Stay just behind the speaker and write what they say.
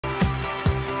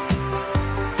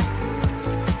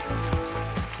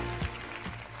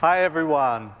Hi,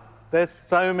 everyone. There's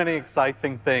so many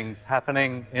exciting things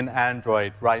happening in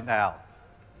Android right now.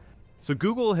 So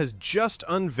Google has just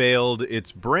unveiled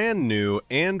its brand new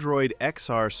Android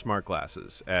XR smart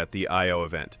glasses at the I/O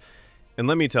event. And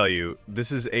let me tell you,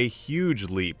 this is a huge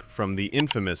leap from the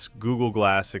infamous Google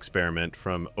Glass experiment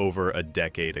from over a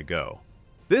decade ago.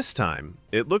 This time,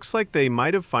 it looks like they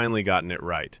might have finally gotten it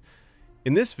right.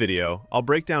 In this video, I'll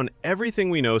break down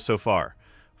everything we know so far,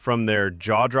 from their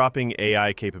jaw-dropping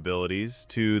AI capabilities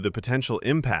to the potential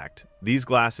impact these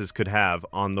glasses could have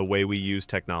on the way we use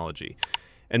technology.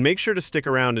 And make sure to stick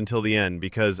around until the end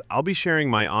because I'll be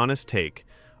sharing my honest take.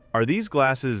 Are these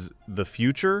glasses the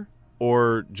future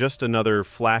or just another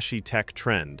flashy tech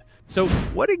trend? So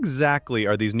what exactly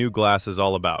are these new glasses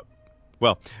all about?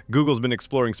 Well, Google's been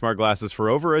exploring smart glasses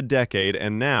for over a decade,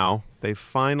 and now they've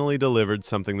finally delivered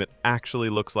something that actually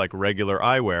looks like regular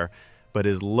eyewear, but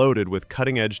is loaded with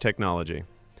cutting-edge technology.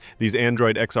 These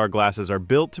Android XR glasses are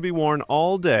built to be worn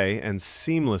all day and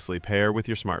seamlessly pair with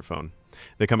your smartphone.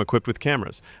 They come equipped with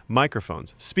cameras,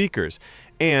 microphones, speakers,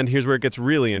 and here's where it gets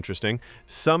really interesting.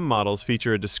 Some models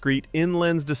feature a discrete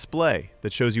in-lens display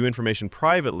that shows you information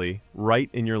privately right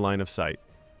in your line of sight.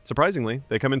 Surprisingly,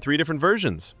 they come in 3 different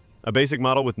versions: a basic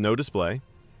model with no display,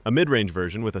 a mid-range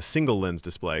version with a single lens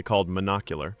display called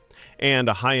monocular, and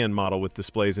a high-end model with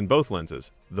displays in both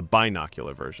lenses, the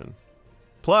binocular version.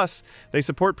 Plus, they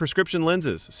support prescription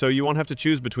lenses, so you won't have to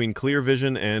choose between clear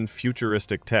vision and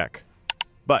futuristic tech.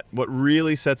 But what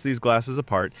really sets these glasses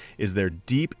apart is their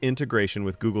deep integration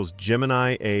with Google's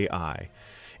Gemini AI.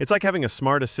 It's like having a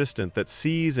smart assistant that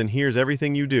sees and hears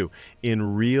everything you do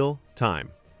in real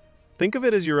time. Think of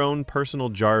it as your own personal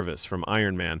Jarvis from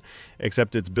Iron Man,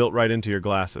 except it's built right into your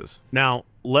glasses. Now,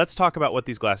 let's talk about what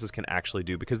these glasses can actually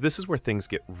do, because this is where things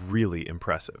get really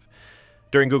impressive.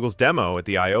 During Google's demo at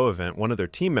the I/O event, one of their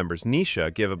team members,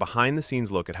 Nisha, gave a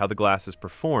behind-the-scenes look at how the glasses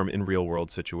perform in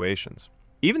real-world situations.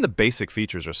 Even the basic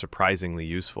features are surprisingly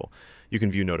useful. You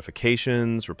can view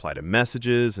notifications, reply to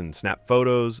messages, and snap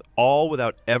photos, all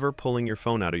without ever pulling your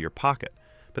phone out of your pocket.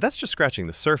 But that's just scratching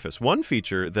the surface. One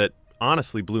feature that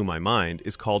honestly blew my mind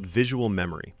is called visual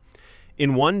memory.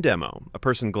 In one demo, a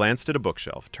person glanced at a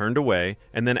bookshelf, turned away,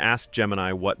 and then asked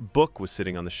Gemini what book was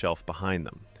sitting on the shelf behind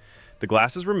them. The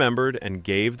glasses remembered and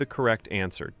gave the correct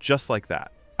answer, just like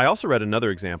that. I also read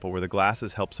another example where the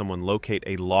glasses help someone locate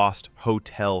a lost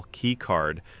hotel key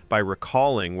card by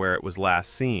recalling where it was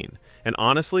last seen. And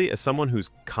honestly, as someone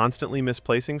who's constantly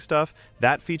misplacing stuff,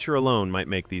 that feature alone might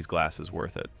make these glasses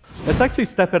worth it. Let's actually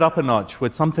step it up a notch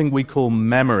with something we call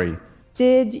memory.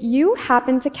 Did you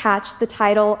happen to catch the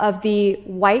title of the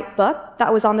white book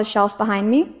that was on the shelf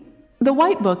behind me? The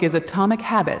white book is Atomic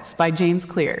Habits by James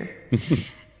Clear.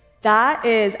 That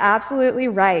is absolutely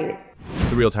right.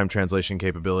 The real-time translation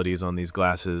capabilities on these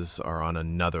glasses are on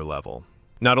another level.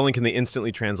 Not only can they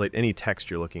instantly translate any text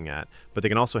you're looking at, but they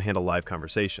can also handle live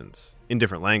conversations in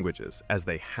different languages as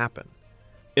they happen.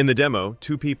 In the demo,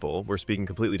 2 people were speaking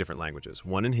completely different languages,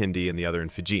 one in Hindi and the other in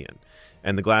Fijian,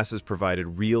 and the glasses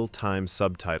provided real-time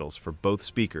subtitles for both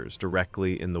speakers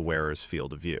directly in the wearer's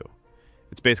field of view.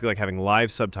 It's basically like having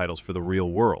live subtitles for the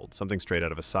real world, something straight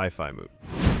out of a sci-fi movie.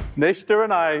 Nishta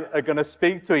and I are going to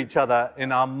speak to each other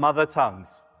in our mother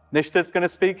tongues. Nishta's going to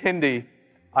speak Hindi.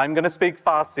 I'm going to speak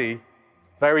Farsi,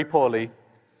 very poorly.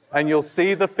 And you'll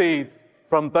see the feed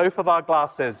from both of our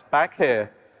glasses back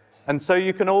here. And so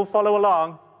you can all follow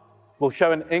along. We'll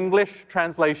show an English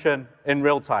translation in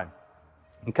real time.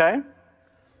 Okay?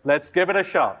 Let's give it a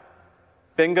shot.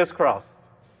 Fingers crossed.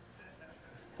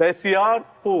 بسیار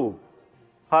خوب.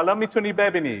 حالا میتونی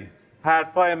ببینی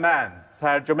حرفای من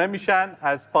ترجمه میشن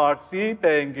از فارسی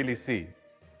به انگلیسی.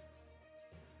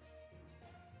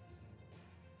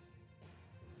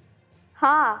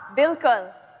 हाँ, बिल्कुल।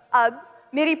 अब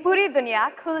मेरी पूरी दुनिया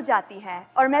खुल जाती है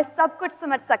और मैं सब कुछ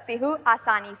समझ सकती हूँ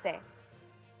आसानी से.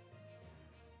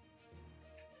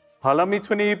 حالا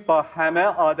میتونی با همه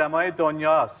آدمای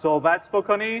دنیا صحبت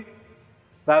بکنی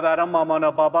و برای مامان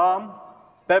و بابام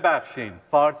ببخشین.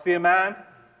 فارسی من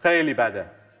خیلی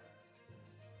بده.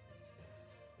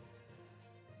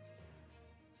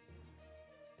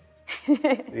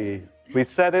 See, we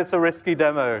said it's a risky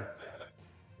demo.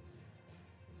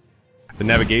 The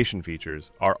navigation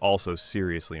features are also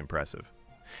seriously impressive.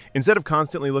 Instead of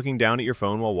constantly looking down at your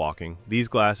phone while walking, these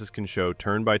glasses can show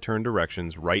turn-by-turn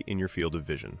directions right in your field of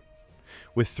vision.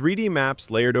 With 3D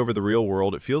maps layered over the real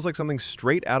world, it feels like something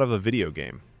straight out of a video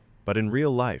game, but in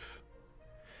real life.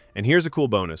 And here's a cool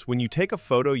bonus. When you take a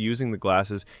photo using the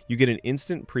glasses, you get an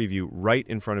instant preview right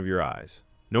in front of your eyes.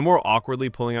 No more awkwardly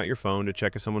pulling out your phone to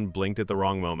check if someone blinked at the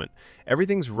wrong moment.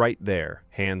 Everything's right there,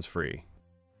 hands-free.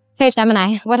 Hey,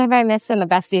 Gemini, what have I missed in the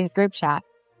besties group chat?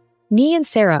 Nee and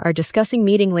Sarah are discussing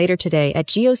meeting later today at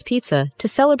Gio's Pizza to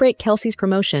celebrate Kelsey's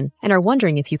promotion and are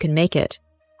wondering if you can make it.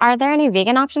 Are there any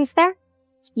vegan options there?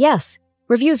 Yes,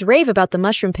 reviews rave about the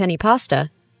mushroom penny pasta.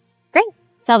 Great.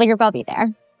 Tell the group I'll be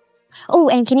there. Oh,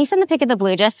 and can you send the pic of the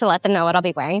blue just to let them know what I'll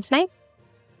be wearing tonight?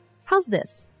 How's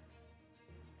this?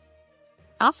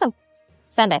 Awesome.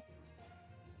 Send it.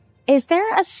 Is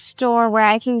there a store where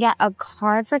I can get a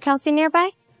card for Kelsey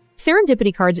nearby?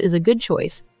 Serendipity Cards is a good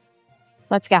choice.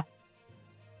 Let's go.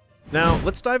 Now,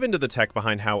 let's dive into the tech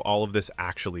behind how all of this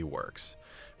actually works.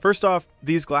 First off,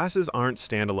 these glasses aren't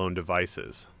standalone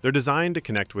devices. They're designed to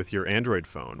connect with your Android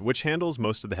phone, which handles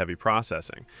most of the heavy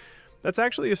processing. That's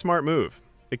actually a smart move.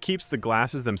 It keeps the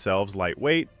glasses themselves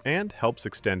lightweight and helps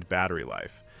extend battery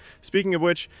life. Speaking of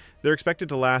which, they're expected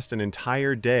to last an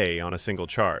entire day on a single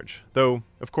charge, though,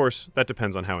 of course, that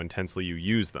depends on how intensely you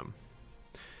use them.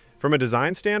 From a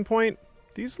design standpoint,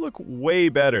 these look way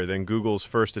better than Google's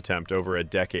first attempt over a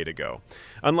decade ago.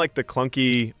 Unlike the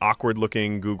clunky,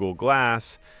 awkward-looking Google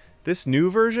Glass, this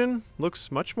new version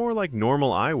looks much more like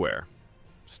normal eyewear.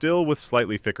 Still with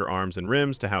slightly thicker arms and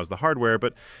rims to house the hardware,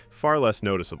 but far less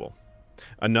noticeable.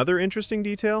 Another interesting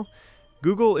detail,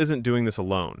 Google isn't doing this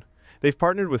alone. They've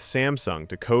partnered with Samsung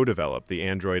to co-develop the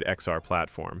Android XR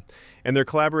platform, and they're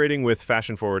collaborating with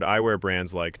fashion-forward eyewear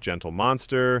brands like Gentle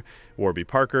Monster, Warby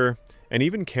Parker, and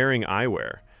even Kering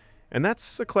Eyewear. And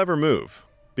that's a clever move,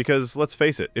 because let's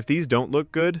face it, if these don't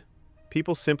look good,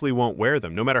 people simply won't wear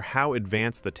them, no matter how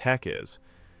advanced the tech is.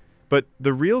 But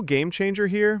the real game changer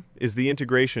here is the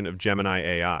integration of Gemini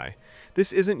AI.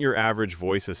 This isn't your average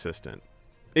voice assistant.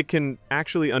 It can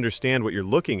actually understand what you're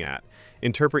looking at,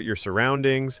 interpret your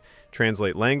surroundings,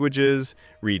 translate languages,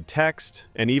 read text,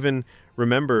 and even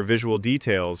remember visual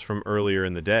details from earlier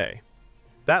in the day.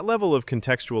 That level of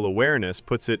contextual awareness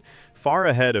puts it far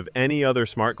ahead of any other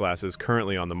smart glasses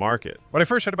currently on the market. When I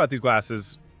first heard about these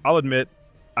glasses, I'll admit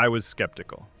I was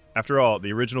skeptical. After all,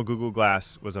 the original Google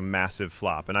Glass was a massive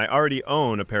flop, and I already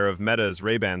own a pair of Meta's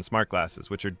Ray-Ban smart glasses,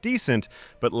 which are decent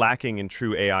but lacking in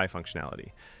true AI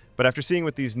functionality. But after seeing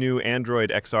what these new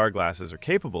Android XR glasses are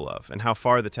capable of and how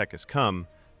far the tech has come,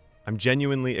 I'm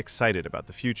genuinely excited about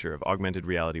the future of augmented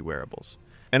reality wearables.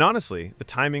 And honestly, the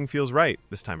timing feels right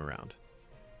this time around.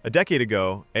 A decade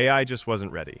ago, AI just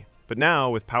wasn't ready. But now,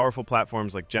 with powerful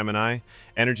platforms like Gemini,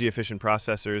 energy-efficient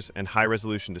processors, and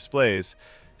high-resolution displays,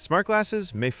 smart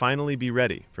glasses may finally be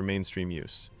ready for mainstream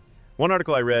use. One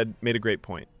article I read made a great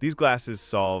point. These glasses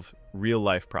solve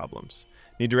real-life problems.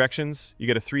 Need directions? You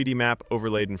get a 3D map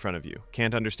overlaid in front of you.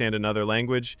 Can't understand another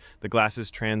language? The glasses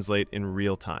translate in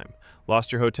real time.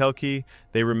 Lost your hotel key?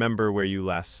 They remember where you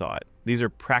last saw it. These are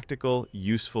practical,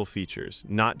 useful features,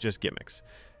 not just gimmicks.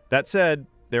 That said,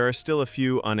 there are still a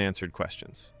few unanswered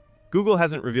questions. Google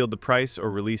hasn't revealed the price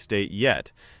or release date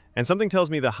yet, and something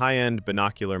tells me the high-end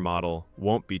binocular model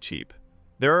won't be cheap.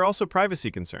 There are also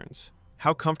privacy concerns.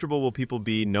 How comfortable will people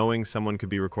be knowing someone could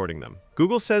be recording them?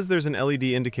 Google says there's an LED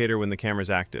indicator when the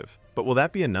camera's active, but will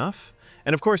that be enough?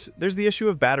 And of course, there's the issue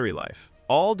of battery life.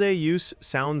 All-day use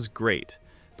sounds great,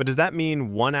 but does that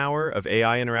mean 1 hour of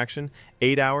AI interaction,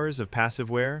 8 hours of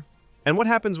passive wear? And what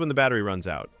happens when the battery runs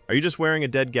out? Are you just wearing a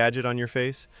dead gadget on your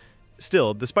face?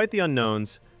 Still, despite the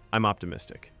unknowns, I'm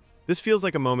optimistic. This feels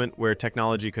like a moment where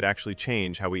technology could actually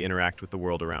change how we interact with the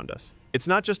world around us. It's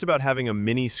not just about having a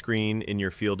mini screen in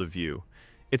your field of view.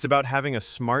 It's about having a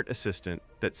smart assistant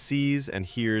that sees and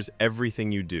hears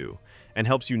everything you do and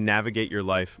helps you navigate your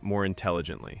life more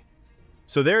intelligently.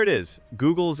 So there it is,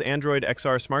 Google's Android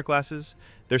XR smart glasses.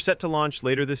 They're set to launch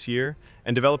later this year,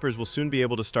 and developers will soon be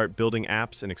able to start building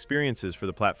apps and experiences for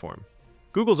the platform.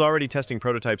 Google's already testing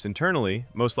prototypes internally,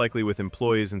 most likely with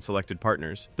employees and selected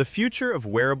partners. The future of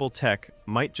wearable tech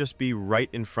might just be right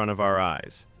in front of our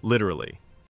eyes, literally.